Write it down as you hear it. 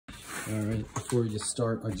All right, before you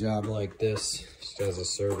start a job like this, just as a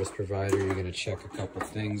service provider, you're gonna check a couple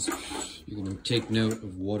things. You're gonna take note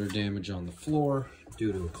of water damage on the floor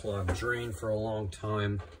due to a clogged drain for a long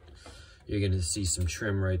time. You're gonna see some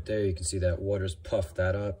trim right there. You can see that water's puffed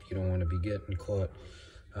that up. You don't wanna be getting caught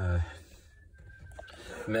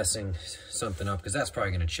messing something up, because that's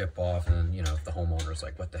probably gonna chip off, and then, you know, if the homeowner's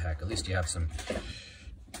like, what the heck, at least you have something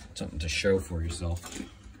to show for yourself,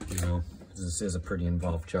 you know. This is a pretty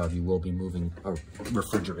involved job. You will be moving a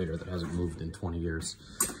refrigerator that hasn't moved in 20 years.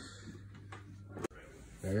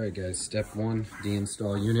 All right, guys, step one,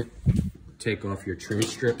 deinstall unit. Take off your trim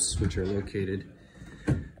strips, which are located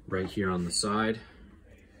right here on the side.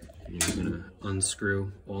 And you're gonna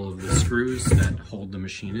unscrew all of the screws that hold the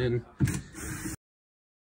machine in.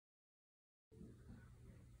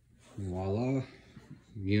 Voila,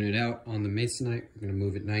 unit out on the masonite. We're gonna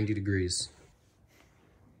move it 90 degrees.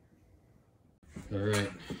 All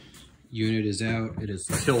right, unit is out. It is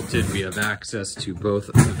tilted. We have access to both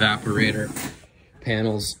evaporator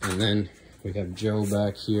panels, and then we have Joe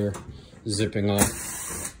back here zipping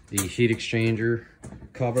off the heat exchanger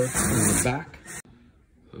cover in the back.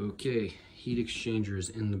 Okay, heat exchanger is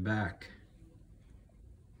in the back.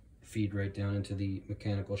 Feed right down into the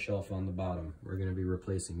mechanical shelf on the bottom. We're going to be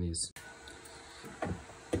replacing these.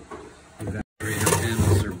 Evaporator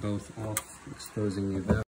panels are both off, exposing the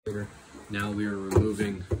evaporator. Now we are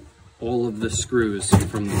removing all of the screws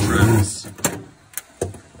from the tracks.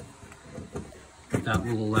 That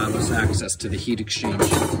will allow us access to the heat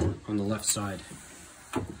exchanger on the left side.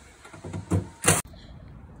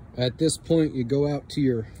 At this point, you go out to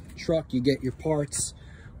your truck, you get your parts.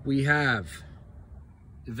 We have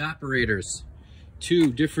evaporators,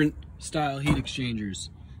 2 different style heat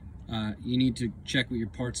exchangers. You need to check with your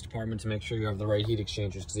parts department to make sure you have the right heat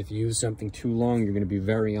exchangers, because if you use something too long, you're going to be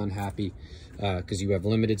very unhappy because you have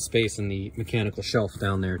limited space in the mechanical shelf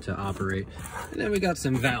down there to operate. And then we got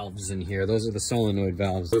some valves in here. Those are the solenoid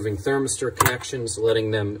valves. Moving thermistor connections,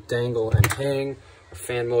 letting them dangle and hang. Our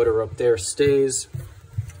fan motor up there stays.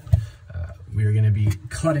 We're going to be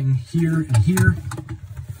cutting here and here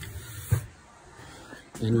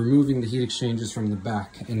and removing the heat exchangers from the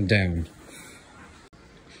back and down.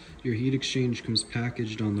 Your heat exchange comes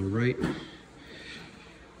packaged on the right,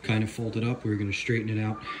 kind of folded up. We're going to straighten it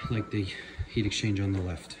out like the heat exchange on the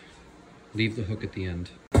left. Leave the hook at the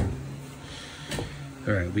end.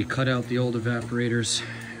 All right, we cut out the old evaporators.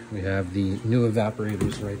 We have the new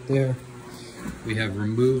evaporators right there. We have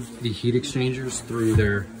removed the heat exchangers through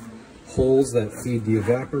their holes that feed the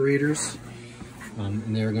evaporators.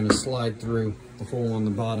 And they're going to slide through the hole on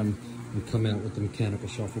the bottom and come out with the mechanical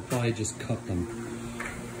shelf. We'll probably just cut them.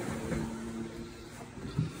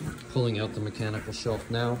 Pulling out the mechanical shelf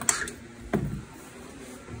now.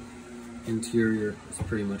 Interior is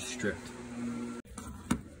pretty much stripped.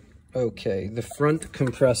 Okay, the front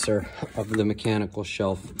compressor of the mechanical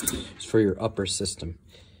shelf is for your upper system.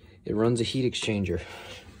 It runs a heat exchanger.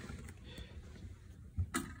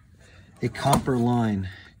 A copper line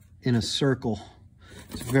in a circle.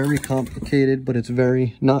 It's very complicated, but it's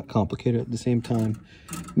very not complicated at the same time.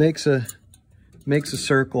 Makes a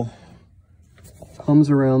circle.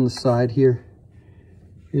 Comes around the side here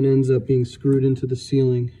and ends up being screwed into the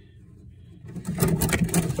ceiling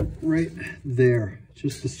right there.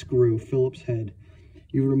 Just a screw, Phillips head.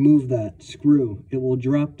 You remove that screw, it will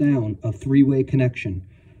drop down a 3-way connection.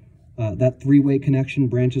 That 3-way connection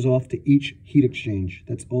branches off to each heat exchange.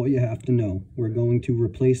 That's all you have to know. We're going to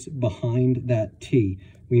replace behind that T.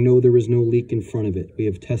 We know there is no leak in front of it. We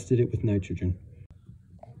have tested it with nitrogen.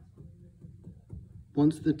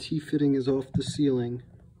 Once the T-fitting is off the ceiling,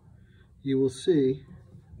 you will see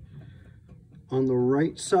on the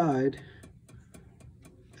right side,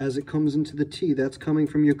 as it comes into the T, that's coming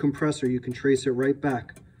from your compressor. You can trace it right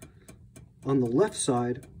back. On the left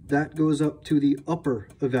side, that goes up to the upper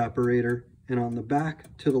evaporator, and on the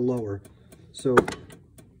back to the lower. So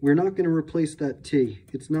we're not going to replace that T.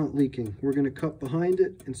 It's not leaking. We're going to cut behind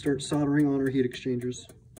it and start soldering on our heat exchangers.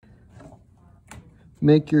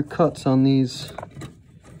 Make your cuts on these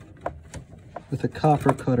with a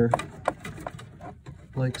copper cutter,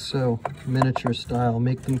 like so, miniature style.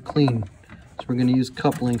 Make them clean. So we're going to use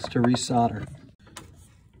cup links to resolder.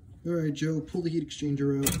 All right, Joe, pull the heat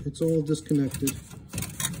exchanger out. It's all disconnected.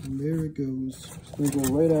 And there it goes. It's going to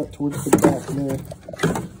go right out towards the back there.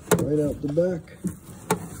 Right out the back.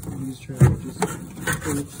 And he's trying to just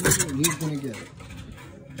pull it through, and he's going to get it.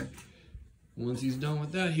 Once he's done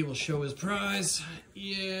with that, he will show his prize.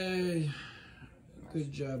 Yay.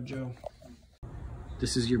 Good job, Joe.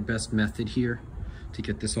 This is your best method here to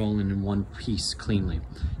get this all in one piece cleanly.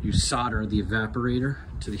 You solder the evaporator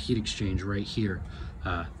to the heat exchange right here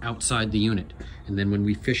outside the unit. And then when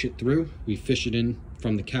we fish it through, we fish it in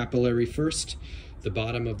from the capillary first, the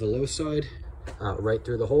bottom of the low side, right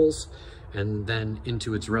through the holes, and then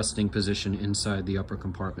into its resting position inside the upper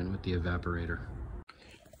compartment with the evaporator.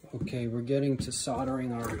 Okay, we're getting to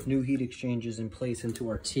soldering our new heat exchangers in place into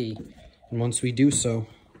our T. And once we do so,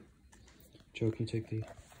 Joe, can you take the...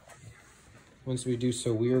 Once we do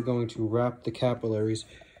so, we are going to wrap the capillaries.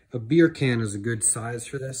 A beer can is a good size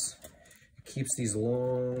for this. It keeps these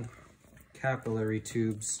long capillary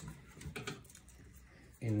tubes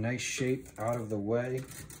in nice shape, out of the way.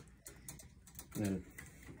 And then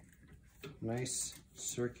nice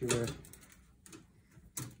circular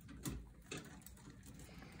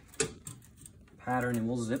pattern, and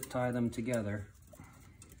we'll zip tie them together.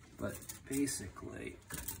 But basically,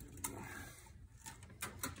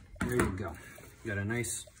 there you go. You got a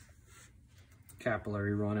nice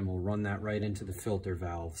capillary run, and we'll run that right into the filter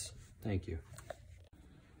valves. Thank you.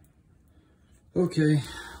 Okay,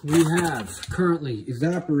 we have currently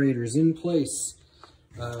evaporators in place.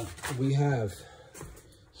 We have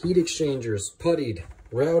heat exchangers puttied,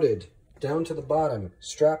 routed, down to the bottom,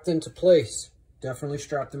 strapped into place. Definitely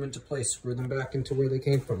strap them into place, screw them back into where they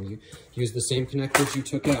came from. You use the same connectors you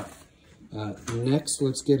took out. Next,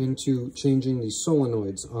 let's get into changing the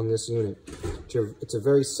solenoids on this unit. It's a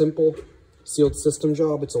very simple sealed system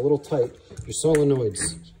job. It's a little tight. Your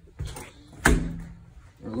solenoids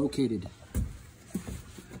are located,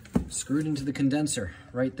 screwed into the condenser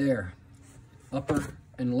right there, upper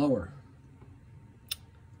and lower.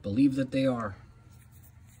 Believe that they are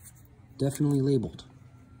definitely labeled.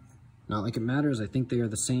 Not like it matters. I think they are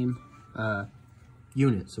the same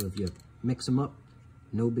unit. So if you mix them up,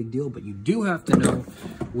 no big deal. But you do have to know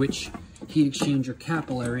which heat exchanger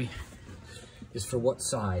capillary is for what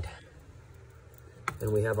side.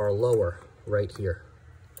 And we have our lower right here.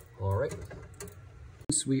 All right.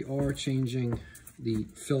 Since we are changing the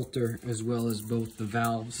filter as well as both the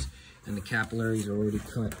valves, and the capillaries are already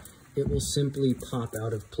cut, it will simply pop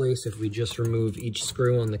out of place if we just remove each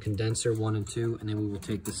screw on the condenser 1 and 2, and then we will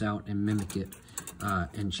take this out and mimic it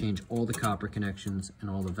and change all the copper connections and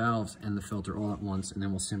all the valves and the filter all at once, and then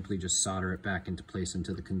we'll simply just solder it back into place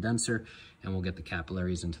into the condenser, and we'll get the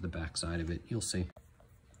capillaries into the back side of it. You'll see.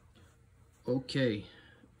 Okay,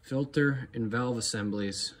 filter and valve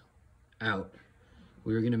assemblies out.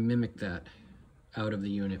 We're going to mimic that out of the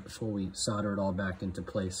unit before we solder it all back into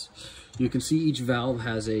place. You can see each valve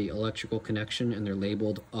has a electrical connection, and they're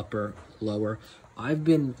labeled upper, lower. I've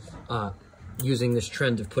been using this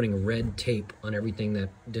trend of putting red tape on everything that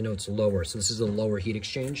denotes lower. So this is a lower heat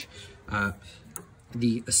exchange.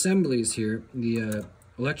 The assemblies here, the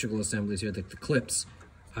electrical assemblies here, the clips,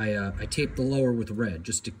 I tape the lower with red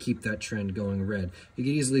just to keep that trend going red. You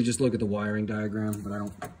can easily just look at the wiring diagram, but I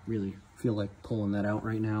don't really feel like pulling that out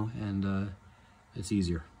right now, and it's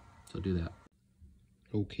easier, so do that.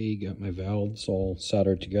 Okay, got my valves all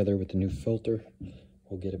soldered together with the new filter.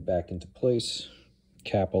 We'll get it back into place.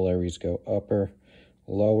 Capillaries go upper,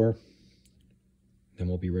 lower, then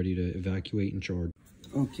we'll be ready to evacuate and charge.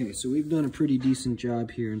 Okay, so we've done a pretty decent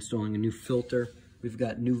job here installing a new filter. We've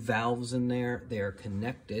got new valves in there. They are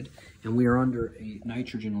connected, and we are under a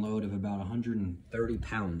nitrogen load of about 130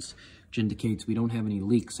 pounds, which indicates we don't have any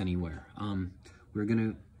leaks anywhere. We're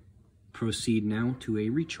gonna proceed now to a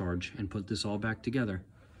recharge and put this all back together.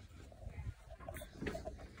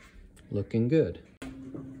 Looking good.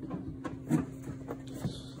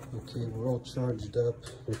 Okay, we're all charged up.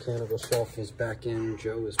 Mechanical shelf is back in.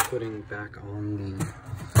 Joe is putting back on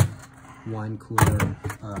the wine cooler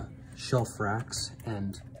shelf racks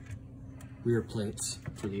and rear plates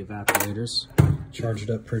for the evaporators. Charged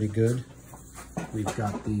up pretty good. We've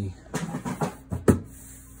got the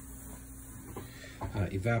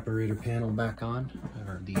evaporator panel back on,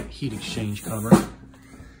 or the heat exchange cover.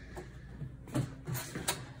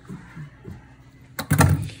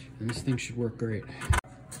 And this thing should work great.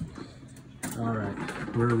 All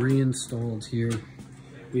right, we're reinstalled here.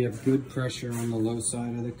 We have good pressure on the low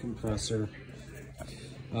side of the compressor.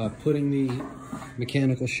 Putting the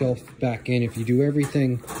mechanical shelf back in, if you do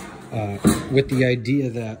everything with the idea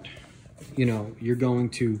that, you know, you're going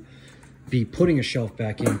to be putting a shelf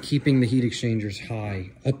back in, keeping the heat exchangers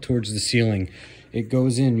high up towards the ceiling, it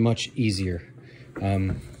goes in much easier.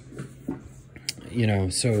 You know,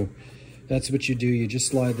 so that's what you do. You just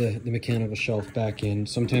slide the mechanical shelf back in.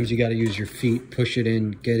 Sometimes you got to use your feet, push it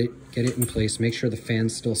in, get it in place, make sure the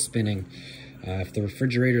fan's still spinning. If the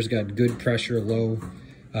refrigerator's got good pressure, low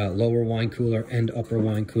lower wine cooler and upper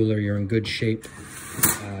wine cooler, you're in good shape.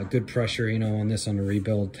 Good pressure, you know, on this, on the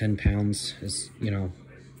rebuild. 10 pounds is, you know,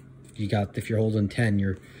 you got, if you're holding 10,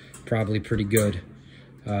 you're probably pretty good.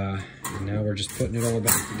 And now we're just putting it all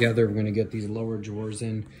back together. We're going to get these lower drawers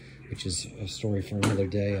in, which is a story for another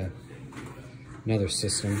day. Another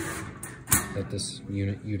system that this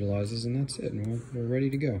unit utilizes, and that's it, and we're ready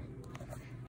to go.